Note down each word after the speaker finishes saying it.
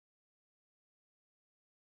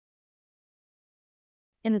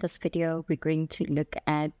In this video, we're going to look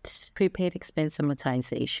at prepaid expense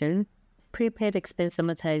amortization. Prepaid expense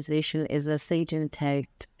amortization is a Sage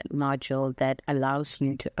Intacct module that allows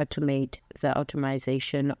you to automate the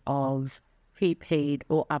automation of prepaid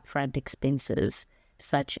or upfront expenses,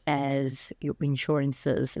 such as your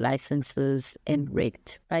insurances, licenses, and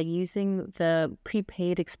rent. By using the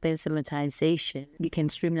prepaid expense amortization, you can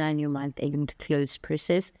streamline your month-end close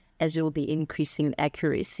process, as you'll be increasing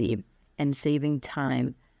accuracy and saving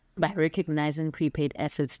time by recognizing prepaid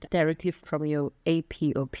assets directly from your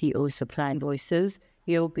AP or PO supply invoices.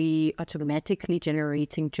 You'll be automatically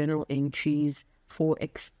generating journal entries for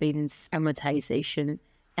expense amortization,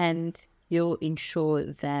 and you'll ensure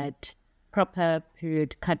that proper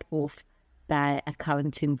period cut off by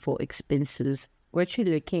accounting for expenses. What you're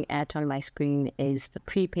looking at on my screen is the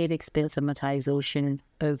prepaid expense amortization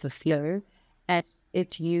overflow, and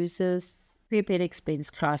it uses prepaid expense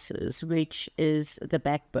classes, which is the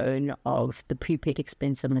backbone of the prepaid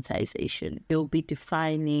expense amortization. You'll be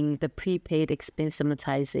defining the prepaid expense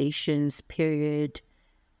amortizations period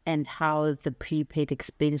and how the prepaid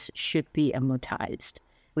expense should be amortized.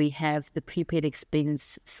 We have the prepaid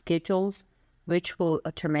expense schedules, which will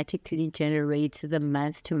automatically generate the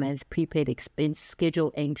month-to-month prepaid expense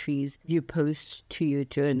schedule entries you post to your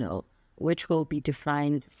journal, which will be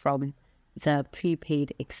defined from the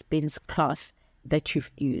prepaid expense class that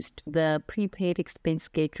you've used. The prepaid expense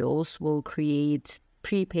schedules will create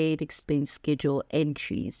prepaid expense schedule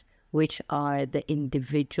entries, which are the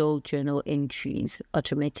individual journal entries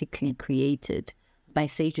automatically created by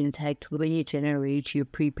Sage Intacct when you generate your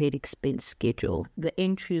prepaid expense schedule. The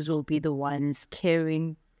entries will be the ones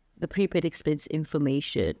carrying the prepaid expense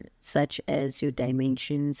information, such as your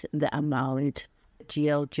dimensions, the amount,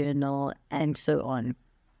 GL journal, and so on.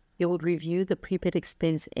 You will review the prepaid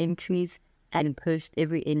expense entries and post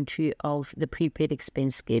every entry of the prepaid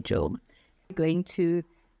expense schedule. We're going to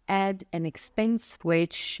add an expense,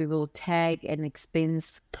 which will tag an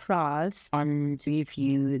expense class and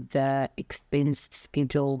review the expense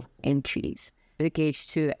schedule entries. We go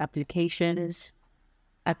to applications,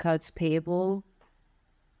 accounts payable.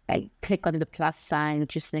 I click on the plus sign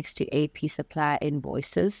just next to AP supplier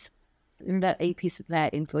invoices. In the AP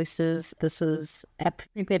supplier invoices, this is a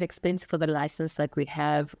prepaid expense for the license like we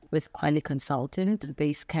have with Quality Consultant. The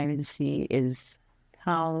base currency is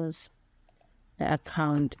pounds. The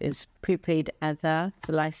account is prepaid other.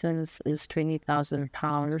 The license is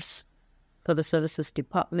 £20,000. For the services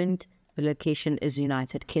department, the location is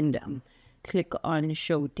United Kingdom. Click on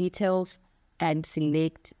show details and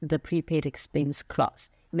select the prepaid expense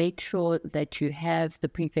class. Make sure that you have the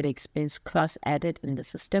prepaid expense class added in the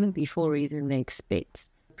system before raising the expense.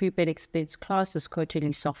 Prepaid expense class is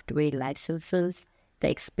quarterly software licenses. The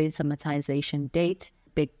expense amortization date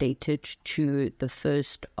backdated to the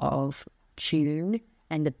 1st of June,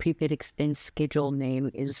 and the prepaid expense schedule name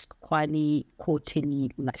is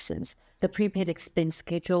quarterly license. The prepaid expense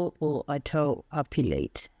schedule will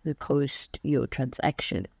auto-populate post your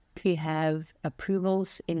transaction. If you have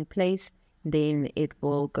approvals in place, then it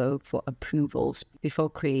will go for approvals before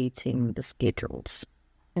creating the schedules.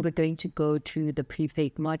 And we're going to go to the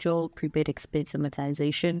prepaid module, prepaid expense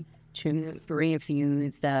amortization, to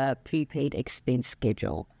review the prepaid expense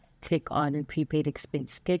schedule. Click on prepaid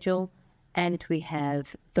expense schedule, and we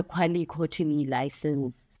have the quarterly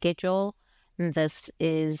license schedule. This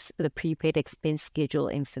is the prepaid expense schedule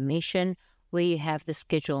information, where you have the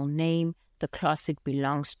schedule name, the class it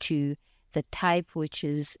belongs to, the type, which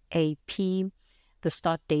is AP, the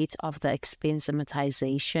start date of the expense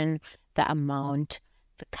amortization, the amount,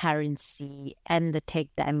 the currency, and the tag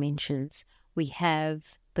dimensions. We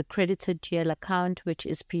have the credited GL account, which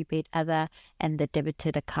is prepaid other, and the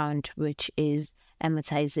debited account, which is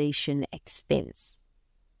amortization expense.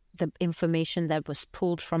 The information that was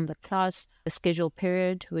pulled from the class, the schedule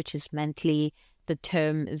period, which is monthly, the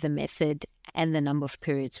term, the method, and the number of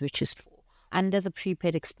periods, which is 4. Under the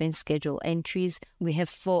prepaid expense schedule entries, we have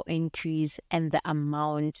 4 entries and the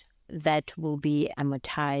amount that will be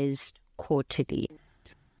amortized quarterly.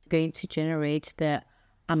 Going to generate the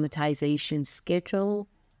amortization schedule.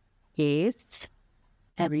 Yes.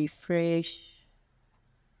 And refresh.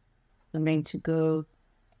 I'm going to go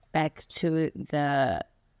back to the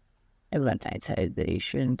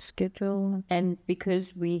amortization schedule, and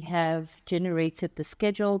because we have generated the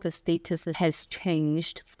schedule, the status has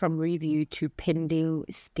changed from review to pending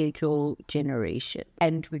schedule generation,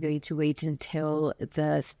 and we're going to wait until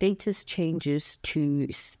the status changes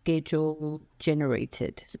to schedule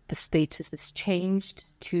generated. The status is changed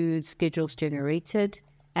to schedules generated.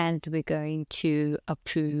 and we're going to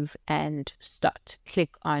approve and start.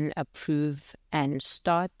 Click on approve and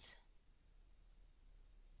start.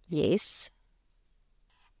 Yes.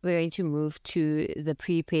 We're going to move to the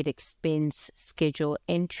prepaid expense schedule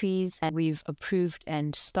entries, and we've approved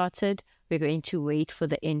and started. We're going to wait for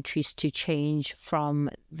the entries to change from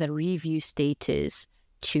the review status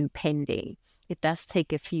to pending. It does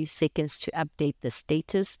take a few seconds to update the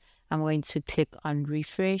status. I'm going to click on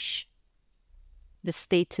refresh. The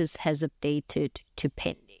status has updated to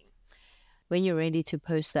pending. When you're ready to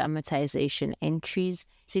post the amortization entries,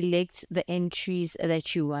 select the entries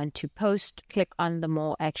that you want to post. Click on the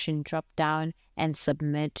More Action drop down and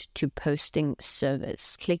submit to posting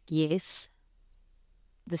service. Click yes.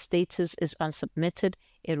 The status is on submitted.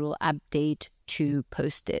 It will update to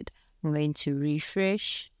posted. I'm going to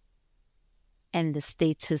refresh, and the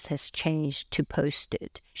status has changed to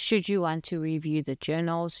posted. Should you want to review the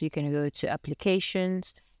journals, you can go to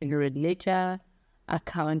applications, read ledger,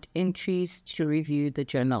 account entries to review the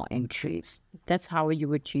journal entries. That's how you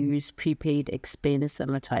would use prepaid expense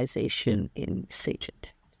amortization in Sage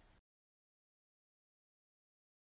Intacct.